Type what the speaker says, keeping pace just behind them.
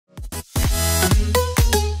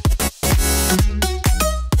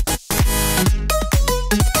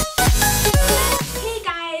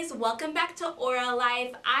real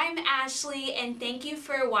life. I'm Ashley and thank you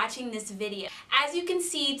for watching this video. As you can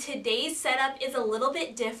see, today's setup is a little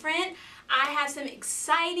bit different. I have some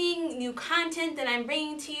exciting new content that I'm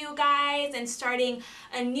bringing to you guys and starting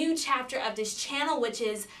a new chapter of this channel, which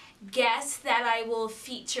is guests that I will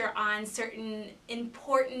feature on certain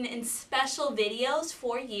important and special videos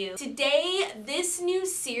for you. Today, this new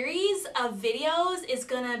series of videos is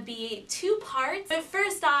gonna be two parts. But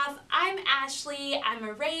first off, I'm Ashley, I'm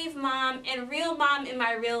a rave mom and real mom in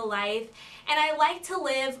my real life, and I like to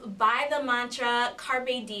live by the mantra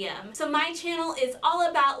Carpe Diem. So my channel is all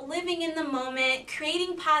about living in the moment,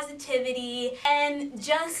 creating positivity, and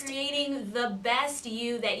just creating the best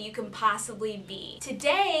you that you can possibly be.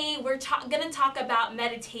 Today, we're going to talk about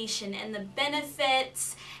meditation and the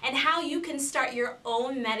benefits and how you can start your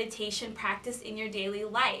own meditation practice in your daily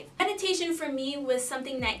life. Meditation for me was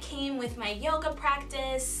something that came with my yoga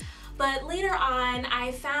practice. But later on,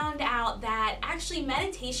 I found out that actually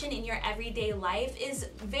meditation in your everyday life is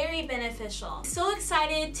very beneficial. So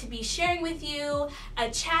excited to be sharing with you a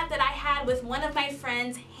chat that I had with one of my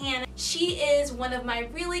friends, Hannah. She is one of my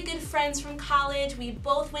really good friends from college. We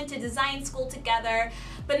both went to design school together.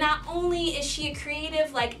 But not only is she a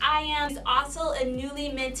creative like I am, she's also a newly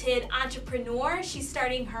minted entrepreneur. She's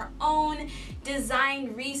starting her own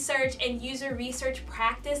design research and user research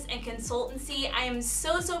practice and consultancy. I am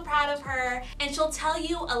so proud of her, and she'll tell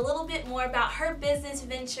you a little bit more about her business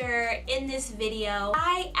venture in this video.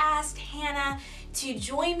 I asked Hannah to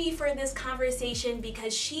join me for this conversation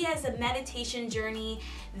because she has a meditation journey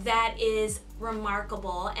that is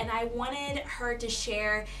remarkable, and I wanted her to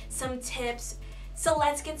share some tips. So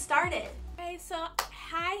let's get started. Okay, so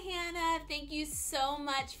hi Hannah, thank you so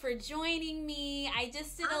much for joining me. I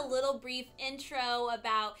just did a little brief intro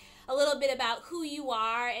about a little bit about who you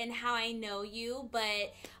are and how I know you,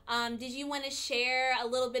 but did you want to share a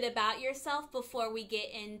little bit about yourself before we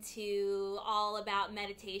get into all about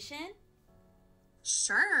meditation?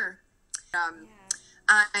 Sure.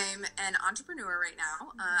 I'm an entrepreneur right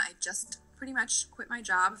now. I just pretty much quit my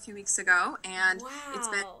job a few weeks ago, and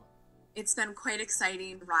wow. It's been quite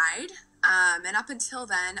exciting ride. And up until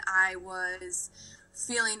then, I was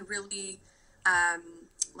feeling really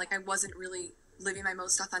like I wasn't really living my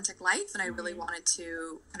most authentic life, and I really wanted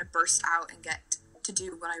to kind of burst out and get to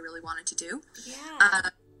do what I really wanted to do. Yeah.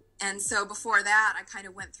 And so before that, I kind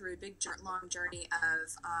of went through a big, long journey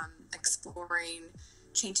of exploring,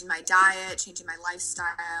 changing my diet, changing my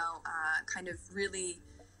lifestyle, kind of really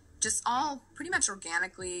just all pretty much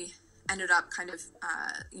organically ended up kind of,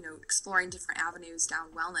 exploring different avenues down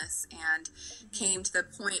wellness, and came to the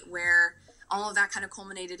point where all of that kind of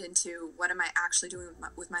culminated into what am I actually doing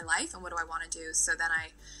with my life and what do I want to do. So then I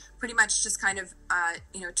pretty much just kind of,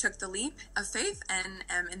 took the leap of faith and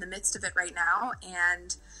am in the midst of it right now.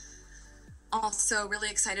 And also really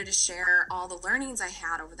excited to share all the learnings I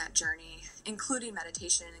had over that journey, including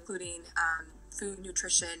meditation, including food,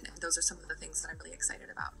 nutrition. And those are some of the things that I'm really excited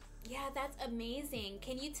about. Yeah, that's amazing.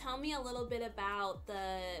 Can you tell me a little bit about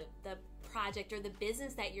the project or the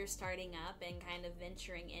business that you're starting up and kind of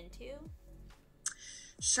venturing into?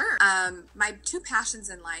 Sure. My two passions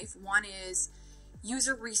in life, one is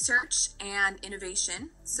user research and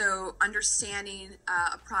innovation. So understanding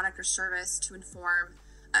a product or service to inform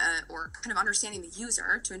or kind of understanding the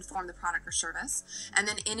user to inform the product or service, and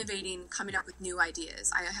then innovating, coming up with new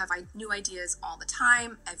ideas. I have new ideas all the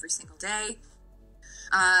time, every single day.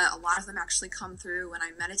 A lot of them actually come through when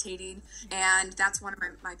I'm meditating, and that's one of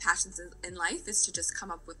my passions in life, is to just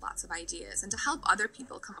come up with lots of ideas and to help other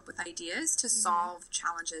people come up with ideas to solve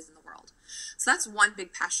challenges in the world. So that's one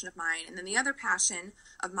big passion of mine. And then the other passion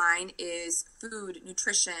of mine is food,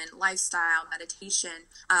 nutrition, lifestyle, meditation,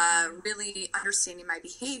 really understanding my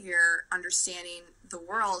behavior, understanding the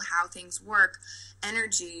world, how things work,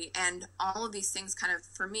 energy, and all of these things kind of,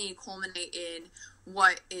 for me, culminate in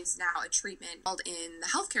what is now a treatment called in the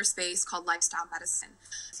healthcare space called lifestyle medicine.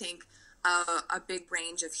 I think a big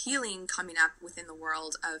range of healing coming up within the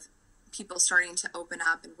world of people starting to open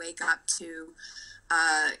up and wake up to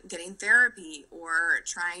getting therapy or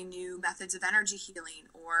trying new methods of energy healing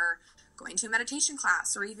or going to a meditation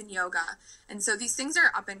class or even yoga. And so these things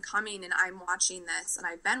are up and coming, and I'm watching this, and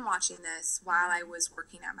I've been watching this while I was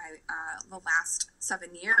working at my the last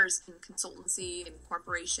 7 years in consultancy and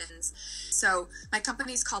corporations. So my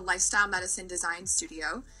company is called Lifestyle Medicine Design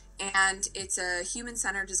Studio, and it's a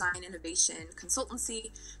human-centered design innovation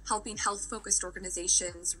consultancy helping health-focused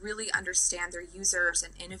organizations really understand their users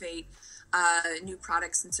and innovate new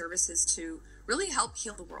products and services to really help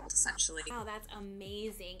heal the world, essentially. Wow, that's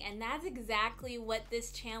amazing. And that's exactly what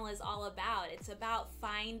this channel is all about. It's about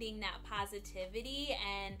finding that positivity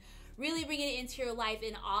and really bringing it into your life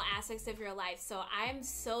in all aspects of your life. So I'm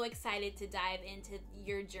so excited to dive into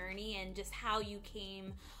your journey and just how you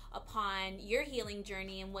came upon your healing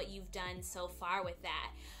journey and what you've done so far with that.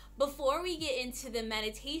 Before we get into the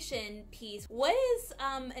meditation piece, what is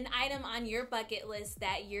an item on your bucket list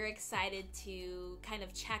that you're excited to kind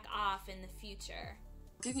of check off in the future?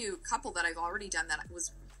 I'll give you a couple that I've already done that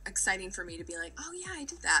was exciting for me to be like, oh yeah, I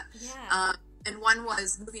did that. Yeah. And one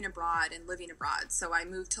was moving abroad and living abroad. So I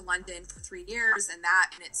moved to London for 3 years, and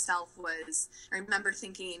that in itself was, I remember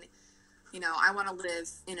thinking, I want to live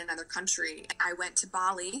in another country. I went to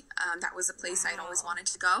Bali. That was a place I'd always wanted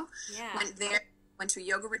to go. Yeah. Went there, went to a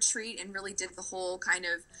yoga retreat, and really did the whole kind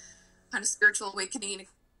of spiritual awakening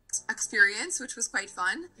experience, which was quite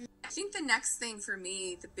fun. I think the next thing for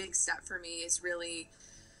me, the big step for me, is really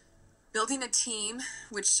building a team,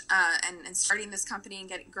 which and starting this company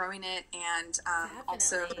and growing it, and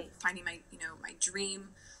also finding my my dream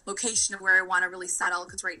location of where I want to really settle.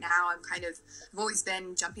 Because right now I've always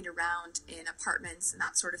been jumping around in apartments and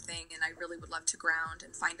that sort of thing, and I really would love to ground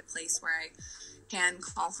and find a place where I can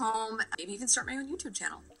call home. Maybe even start my own YouTube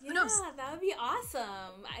channel. Who knows? Yeah, that would be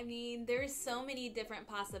awesome. I mean, there's so many different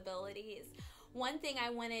possibilities. One thing I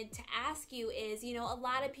wanted to ask you is, a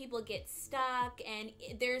lot of people get stuck, and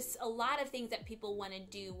there's a lot of things that people want to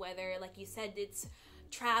do, whether, like you said, it's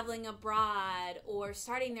traveling abroad or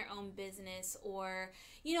starting their own business or,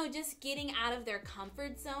 just getting out of their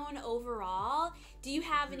comfort zone overall. Do you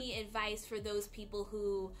have any advice for those people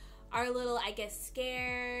who are a little, I guess,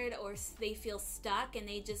 scared, or they feel stuck and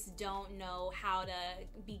they just don't know how to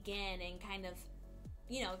begin and kind of,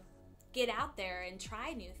 get out there and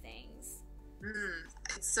try new things?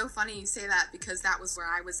 It's so funny you say that, because that was where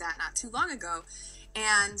I was at not too long ago.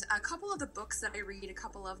 And a couple of the books that I read, a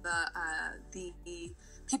couple of the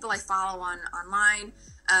people I follow online,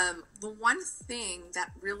 the one thing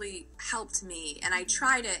that really helped me, and I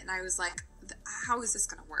tried it and I was like, how is this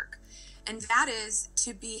going to work? And that is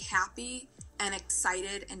to be happy and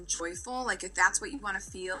excited and joyful. Like, if that's what you want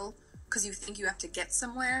to feel because you think you have to get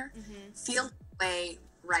somewhere, feel the way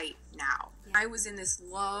right now. Yeah. I was in this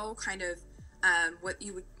low kind of what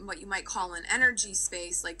you might call an energy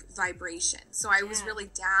space, like vibration. So I was really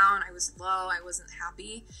down, I was low, I wasn't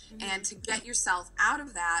happy. And to get yourself out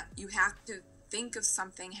of that, you have to think of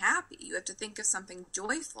something happy. You have to think of something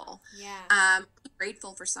joyful. Be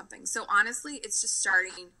grateful for something. So honestly, it's just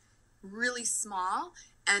starting really small,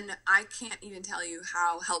 and I can't even tell you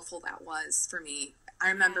how helpful that was for me. I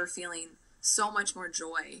remember feeling so much more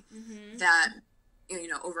joy that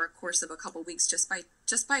over a course of a couple weeks, just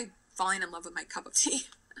by falling in love with my cup of tea.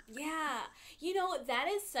 Yeah. That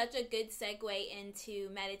is such a good segue into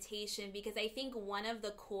meditation, because I think one of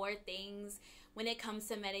the core things when it comes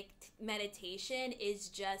to meditation is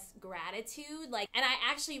just gratitude. And I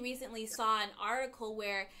actually recently saw an article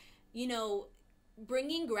where,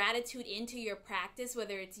 bringing gratitude into your practice,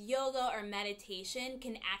 whether it's yoga or meditation,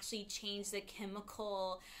 can actually change the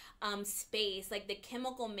chemical space, like the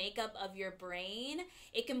chemical makeup of your brain.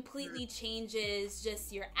 It completely changes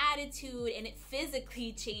just your attitude, and it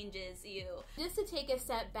physically changes you. Just to take a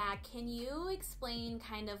step back, can you explain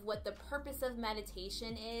kind of what the purpose of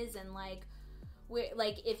meditation is, and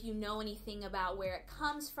if you know anything about where it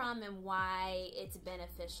comes from and why it's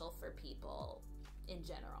beneficial for people in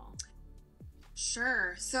general?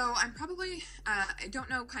 Sure. So I'm probably, I don't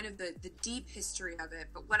know kind of the deep history of it,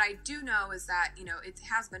 but what I do know is that, it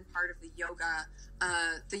has been part of the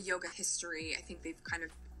yoga history. I think they've kind of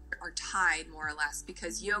are tied more or less,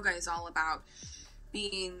 because yoga is all about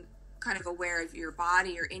being kind of aware of your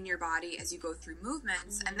body or in your body as you go through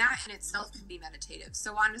movements. And that in itself can be meditative.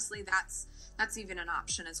 So honestly, that's even an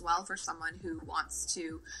option as well for someone who wants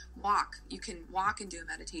to walk. You can walk and do a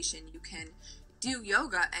meditation. You can do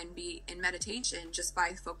yoga and be in meditation just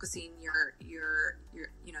by focusing your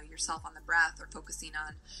yourself on the breath, or focusing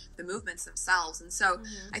on the movements themselves. And so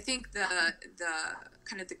I think the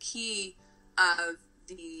kind of the key of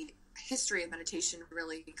the history of meditation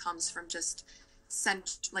really comes from just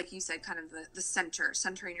like you said, kind of the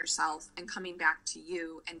centering yourself and coming back to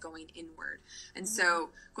you and going inward. And so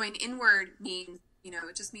going inward means,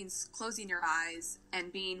 it just means closing your eyes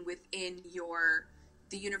and being within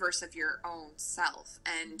the universe of your own self,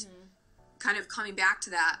 and kind of coming back to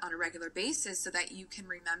that on a regular basis, so that you can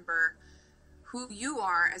remember who you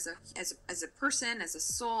are as a person, as a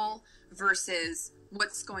soul, versus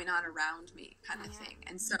what's going on around me kind of thing.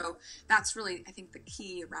 And so that's really, I think, the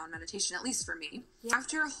key around meditation, at least for me.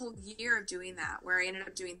 After a whole year of doing that, where I ended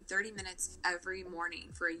up doing 30 minutes every morning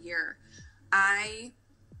for a year, I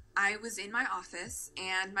was in my office,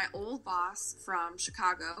 and my old boss from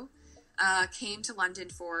Chicago came to London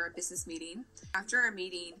for a business meeting. After our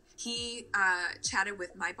meeting, he chatted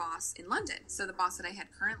with my boss in London, so the boss that I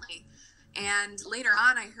had currently. And later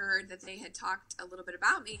on, I heard that they had talked a little bit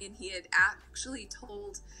about me, and he had actually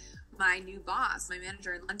told my new boss, my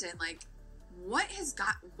manager in London, like,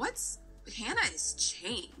 Hannah has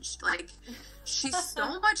changed. Like, she's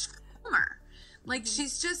so much calmer. Like,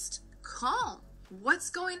 she's just calm. What's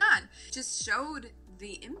going on? Just showed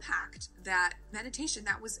the impact that meditation,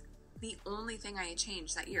 that was the only thing I had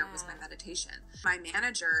changed that year, was my meditation. My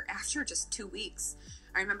manager, after just 2 weeks,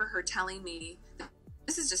 I remember her telling me,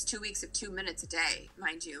 this is just 2 weeks of 2 minutes a day,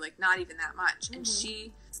 mind you, like not even that much. And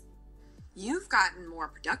you've gotten more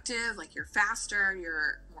productive, like you're faster,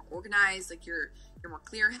 you're more organized, like you're more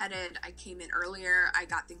clear-headed. I came in earlier, I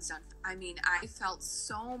got things done. I mean, I felt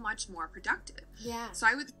so much more productive. Yeah. So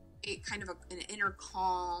I would say kind of an inner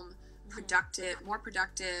calm, productive, more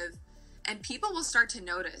productive. And people will start to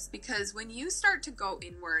notice, because when you start to go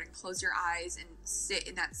inward and close your eyes and sit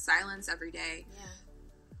in that silence every day,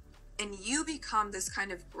 and you become this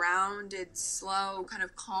kind of grounded, slow, kind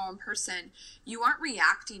of calm person, you aren't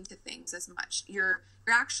reacting to things as much. You're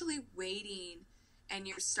actually waiting, and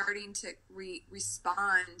you're starting to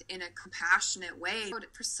respond in a compassionate way.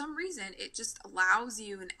 But for some reason, it just allows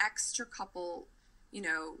you an extra couple,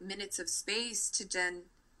 minutes of space to then,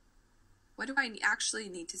 what do I actually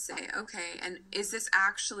need to say? Okay, and is this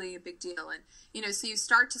actually a big deal? And, so you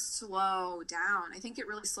start to slow down. I think it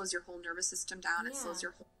really slows your whole nervous system down. It slows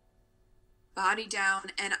your whole body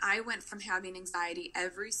down. And I went from having anxiety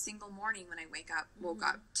every single morning when I woke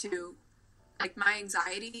up to, like, my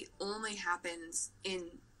anxiety only happens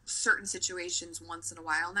in certain situations once in a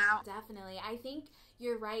while now. Definitely. I think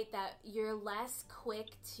you're right that you're less quick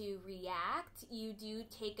to react. You do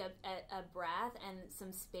take a breath and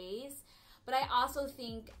some space. But I also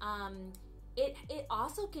think it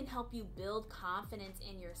also can help you build confidence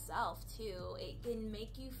in yourself too. It can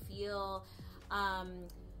make you feel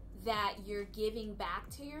that you're giving back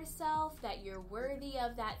to yourself, that you're worthy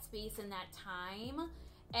of that space and that time,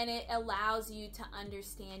 and it allows you to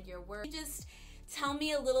understand your worth. Just tell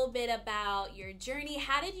me a little bit about your journey.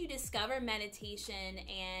 How did you discover meditation,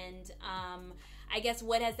 and I guess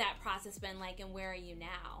what has that process been like, and where are you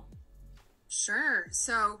now? Sure.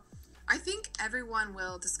 So I think everyone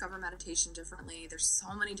will discover meditation differently. There's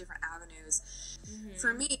so many different avenues.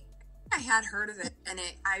 For me, I had heard of it, and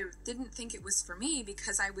I didn't think it was for me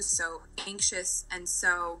because I was so anxious and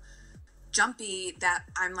so jumpy that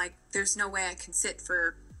I'm like, there's no way I can sit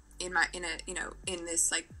in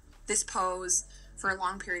this pose for a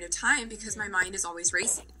long period of time, because my mind is always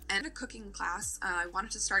racing. And a cooking class, I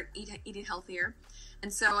wanted to start eating healthier.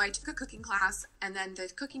 And so I took a cooking class, and then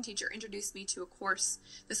the cooking teacher introduced me to a course.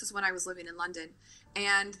 This was when I was living in London.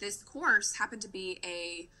 And this course happened to be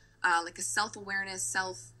a self-awareness,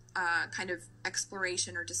 kind of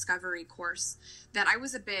exploration or discovery course that I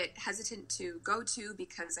was a bit hesitant to go to,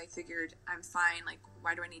 because I figured I'm fine. Like,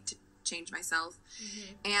 why do I need to change myself?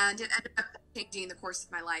 And it ended up changing the course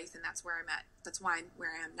of my life, and that's where I'm at. That's why I'm where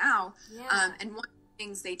I am now. And one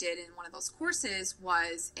things they did in one of those courses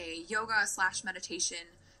was a yoga / meditation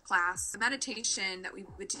class. The meditation that we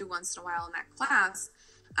would do once in a while in that class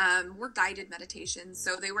were guided meditations.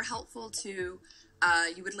 So they were helpful to,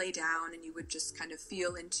 you would lay down and you would just kind of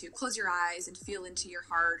close your eyes and feel into your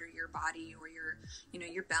heart or your body or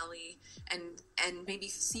your belly, and maybe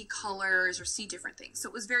see colors or see different things. So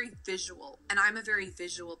it was very visual, and I'm a very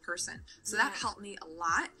visual person. So that helped me a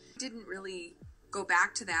lot. I didn't really go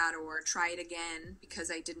back to that or try it again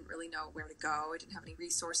because I didn't really know where to go. I didn't have any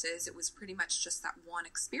resources. It was pretty much just that one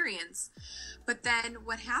experience. But then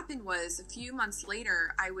what happened was, a few months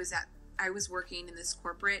later, I was working in this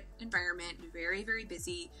corporate environment, very, very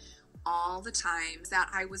busy all the time, that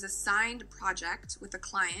I was assigned a project with a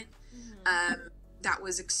client that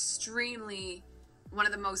was extremely one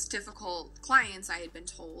of the most difficult clients I had been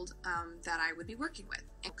told that I would be working with.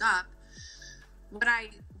 What I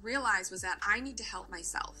realized was that I need to help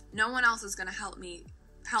myself. No one else is going to help me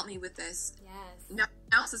with this. No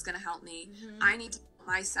one else is going to help me. I need to help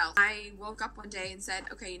myself. I woke up one day and said,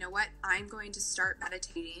 okay, you know what? I'm going to start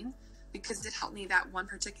meditating, because it helped me that one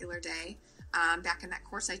particular day back in that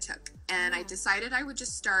course I took. And I decided I would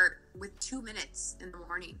just start with 2 minutes in the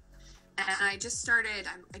morning. And I just started,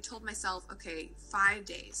 I told myself, okay, 5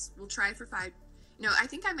 days. We'll try it for 5. I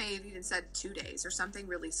think I may have even said 2 days or something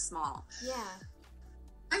really small.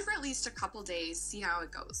 For at least a couple days, see how it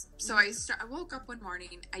goes. So I woke up one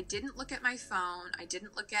morning. I didn't look at my phone. I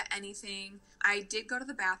didn't look at anything. I did go to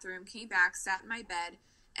the bathroom, came back, sat in my bed,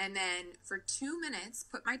 and then for 2 minutes,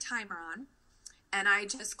 put my timer on, and I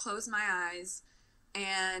just closed my eyes,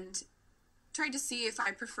 and tried to see if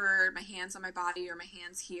I prefer my hands on my body or my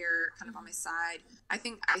hands here, kind of on my side. I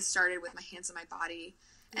think I started with my hands on my body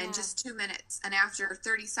and just 2 minutes. And after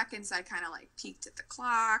 30 seconds, I kind of like peeked at the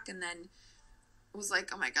clock and then was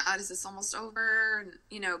like, oh my God, is this almost over? And,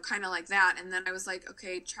 you know, kind of like that. And then I was like,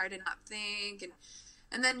 okay, try to not think.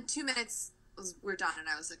 And then 2 minutes we're done. And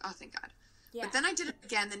I was like, oh, thank God. Yeah. But then I did it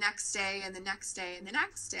again the next day and the next day and the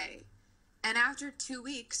next day. And after 2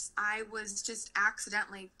 weeks, I was just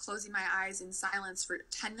accidentally closing my eyes in silence for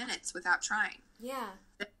 10 minutes without trying. Yeah.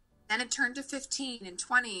 Then it turned to 15 and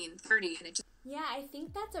 20 and 30. And it just... Yeah, I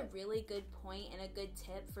think that's a really good point and a good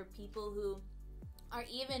tip for people who are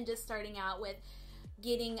even just starting out with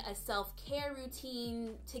getting a self-care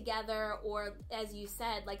routine together, or as you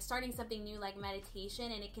said, like starting something new like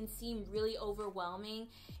meditation, and it can seem really overwhelming,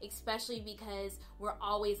 especially because we're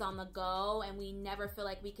always on the go and we never feel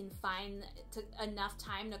like we can find enough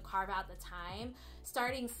time to carve out the time.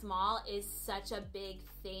 Starting small is such a big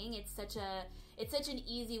thing. It's such an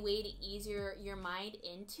easy way to ease your mind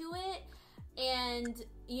into it. And,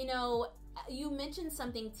 you know, you mentioned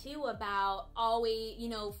something too about always, you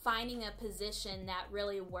know, finding a position that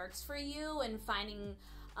really works for you and finding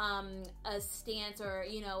a stance or,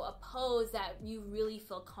 you know, a pose that you really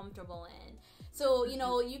feel comfortable in. So, you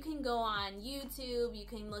know, you can go on YouTube, you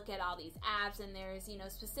can look at all these apps, and there's, you know,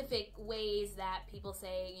 specific ways that people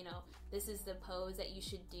say, you know, this is the pose that you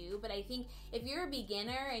should do. But I think if you're a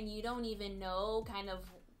beginner and you don't even know kind of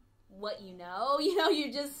what you know,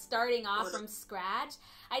 you're just starting off from scratch,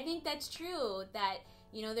 I think that's true that,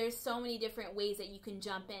 you know, there's so many different ways that you can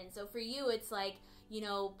jump in. So for you, it's like, you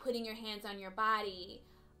know, putting your hands on your body.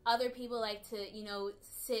 Other people like to, you know,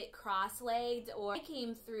 sit cross-legged, or I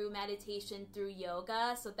came through meditation through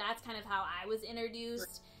yoga, so that's kind of how I was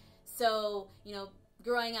introduced. So, you know,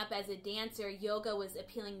 growing up as a dancer, yoga was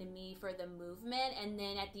appealing to me for the movement, and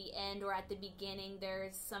then at the end or at the beginning,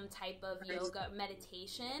 there's some type of yoga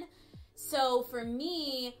meditation. So for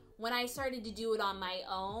me, when I started to do it on my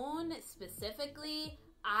own, specifically,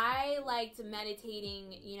 I liked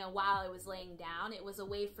meditating, you know, while I was laying down. It was a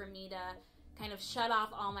way for me to kind of shut off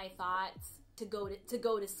all my thoughts to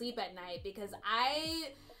go to sleep at night, because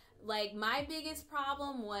my biggest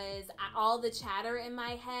problem was all the chatter in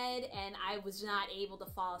my head, and I was not able to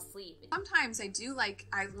fall asleep. Sometimes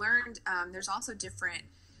I've learned there's also different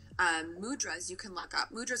mudras you can look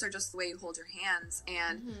up. Mudras are just the way you hold your hands,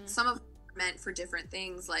 and some of them are meant for different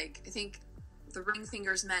things. Like, I think the ring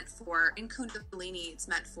finger's meant for, in Kundalini, it's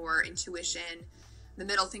meant for intuition. The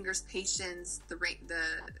middle finger's patience,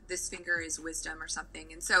 this finger is wisdom or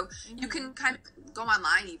something. And so you can kind of go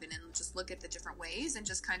online even and just look at the different ways and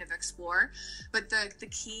just kind of explore. But the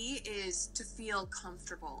key is to feel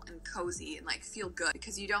comfortable and cozy and like feel good,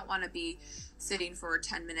 because you don't want to be sitting for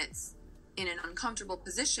 10 minutes in an uncomfortable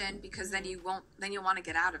position, because then you'll want to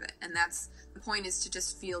get out of it. And that's the point, is to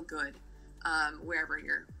just feel good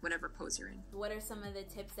whatever pose you're in. What are some of the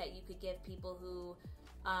tips that you could give people who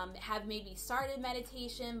have maybe started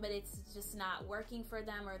meditation, but it's just not working for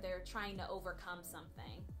them, or they're trying to overcome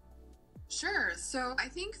something? Sure. So I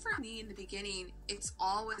think for me in the beginning, it's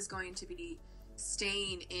always going to be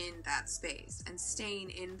staying in that space and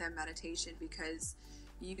staying in the meditation, because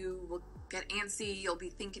you will get antsy. You'll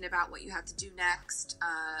be thinking about what you have to do next.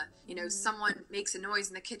 Someone makes a noise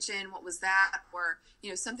in the kitchen. What was that? Or,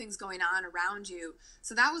 something's going on around you.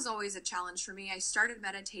 So that was always a challenge for me. I started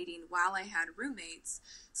meditating while I had roommates.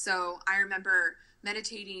 So I remember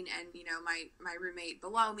meditating and, my roommate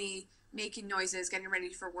below me making noises, getting ready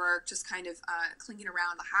for work, just kind of clinging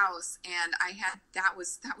around the house. And that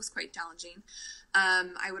was quite challenging.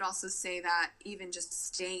 I would also say that even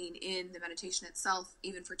just staying in the meditation itself,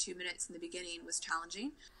 even for 2 minutes in the beginning, was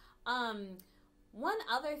challenging. One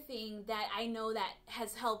other thing that I know that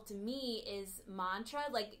has helped me is mantra,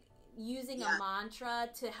 like using a mantra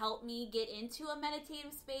to help me get into a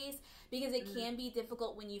meditative space, because it can be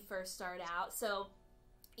difficult when you first start out. So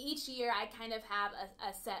each year I kind of have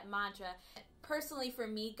a set mantra. Personally, for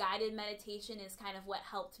me, guided meditation is kind of what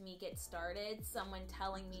helped me get started. Someone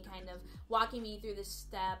telling me, kind of walking me through the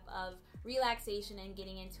step of relaxation and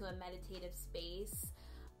getting into a meditative space.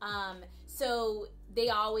 So they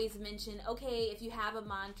always mention, okay, if you have a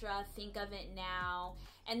mantra, think of it now.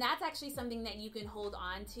 And that's actually something that you can hold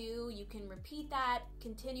on to. You can repeat that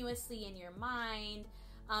continuously in your mind.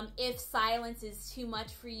 If silence is too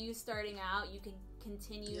much for you starting out, you can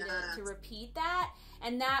continue to repeat that.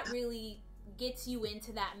 And that really gets you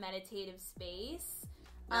into that meditative space.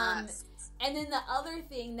 And then the other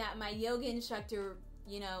thing that my yoga instructor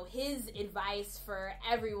you know, his advice for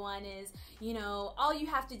everyone is, you know, all you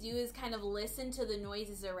have to do is kind of listen to the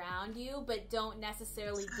noises around you, but don't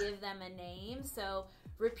necessarily give them a name. So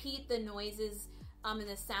repeat the noises and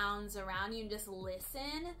the sounds around you and just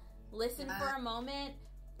listen for a moment.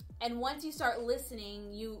 And once you start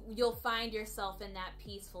listening, you'll find yourself in that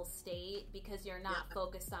peaceful state because you're not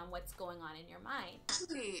focused on what's going on in your mind.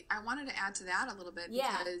 Actually, I wanted to add to that a little bit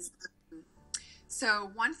because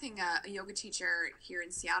so one thing a yoga teacher here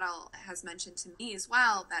in Seattle has mentioned to me as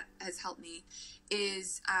well that has helped me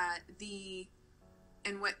is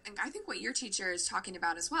and I think what your teacher is talking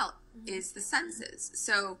about as well is the senses.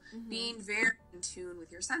 So being very in tune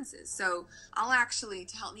with your senses. So I'll actually,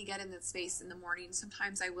 to help me get in that space in the morning,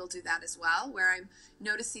 sometimes I will do that as well, where I'm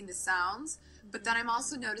noticing the sounds, but then I'm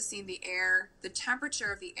also noticing the air, the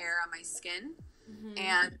temperature of the air on my skin,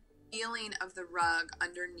 and feeling of the rug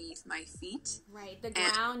underneath my feet. Right, the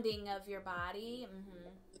grounding of your body.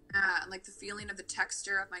 Like the feeling of the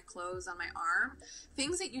texture of my clothes on my arm,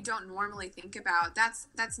 things that you don't normally think about.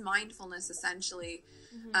 That's mindfulness essentially,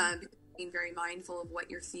 being very mindful of what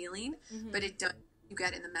you're feeling, but it does, you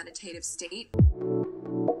get in the meditative state.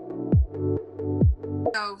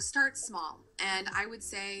 So start small, and I would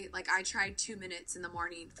say, like, I tried 2 minutes in the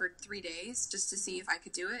morning for 3 days just to see if I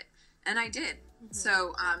could do it, and I did.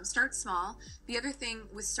 So start small. The other thing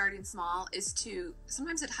with starting small is to,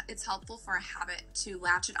 sometimes it's helpful for a habit to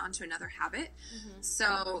latch it onto another habit.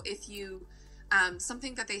 So if you,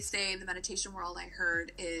 something that they say in the meditation world I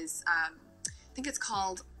heard is, I think it's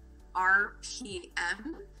called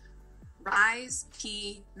RPM, rise,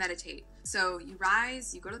 pee, meditate. So you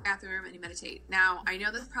rise, you go to the bathroom, and you meditate. Now, I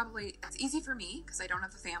know that's easy for me because I don't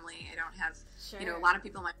have a family. I don't have, you know, a lot of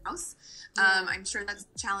people in my house. I'm sure that's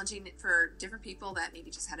challenging for different people that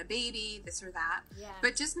maybe just had a baby, this or that.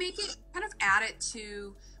 But just make it, kind of add it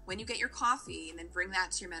to when you get your coffee and then bring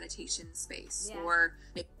that to your meditation space. Or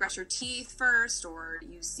maybe brush your teeth first, or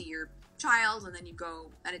you see your child and then you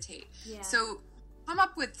go meditate. So come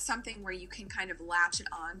up with something where you can kind of latch it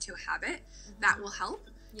on to a habit that will help.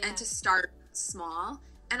 And to start small,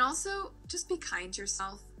 and also just be kind to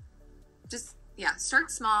yourself. Just, start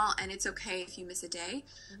small, and it's okay if you miss a day.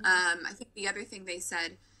 I think the other thing they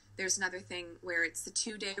said, there's another thing where it's the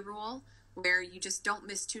 2-day rule, where you just don't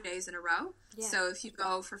miss 2 days in a row. So if you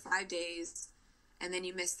go for 5 days and then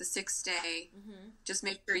you miss the 6th day, just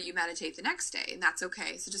make sure you meditate the next day, and that's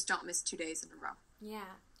okay. So just don't miss 2 days in a row.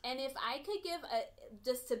 And if I could give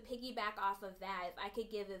just to piggyback off of that, if I could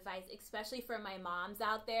give advice, especially for my moms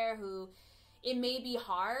out there who it may be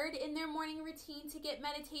hard in their morning routine to get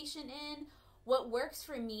meditation in, what works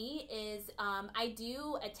for me is I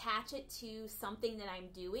do attach it to something that I'm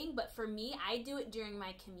doing, but for me, I do it during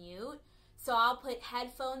my commute. So I'll put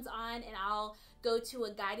headphones on and I'll go to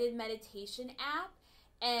a guided meditation app.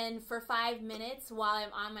 And for 5 minutes while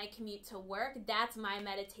I'm on my commute to work, that's my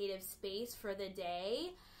meditative space for the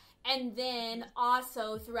day. And then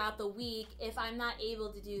also throughout the week, if I'm not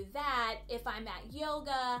able to do that, if I'm at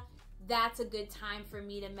yoga, that's a good time for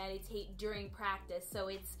me to meditate during practice. So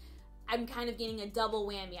I'm kind of getting a double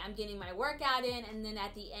whammy. I'm getting my workout in, and then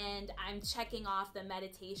at the end, I'm checking off the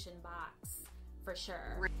meditation box for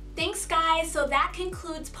sure. Thanks, guys. So that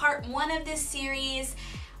concludes part 1 of this series.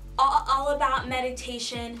 All about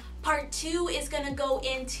meditation. Part 2 is going to go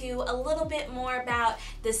into a little bit more about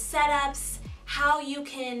the setups, how you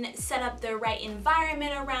can set up the right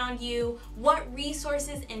environment around you, what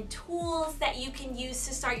resources and tools that you can use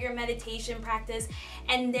to start your meditation practice,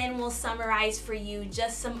 and then we'll summarize for you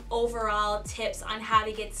just some overall tips on how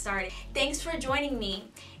to get started. Thanks for joining me.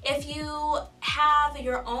 If you have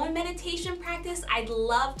your own meditation practice, I'd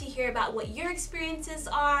love to hear about what your experiences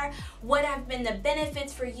are, what have been the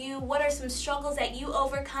benefits for you, what are some struggles that you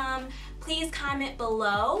overcome. Please comment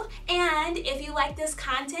below. And if you like this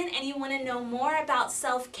content and you want to know more about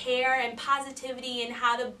self-care and positivity and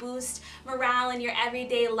how to boost morale in your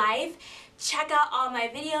everyday life, check out all my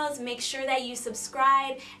videos, make sure that you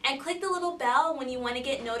subscribe, and click the little bell when you want to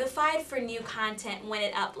get notified for new content when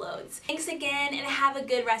it uploads. Thanks again, and have a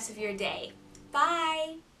good rest of your day.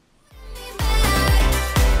 Bye!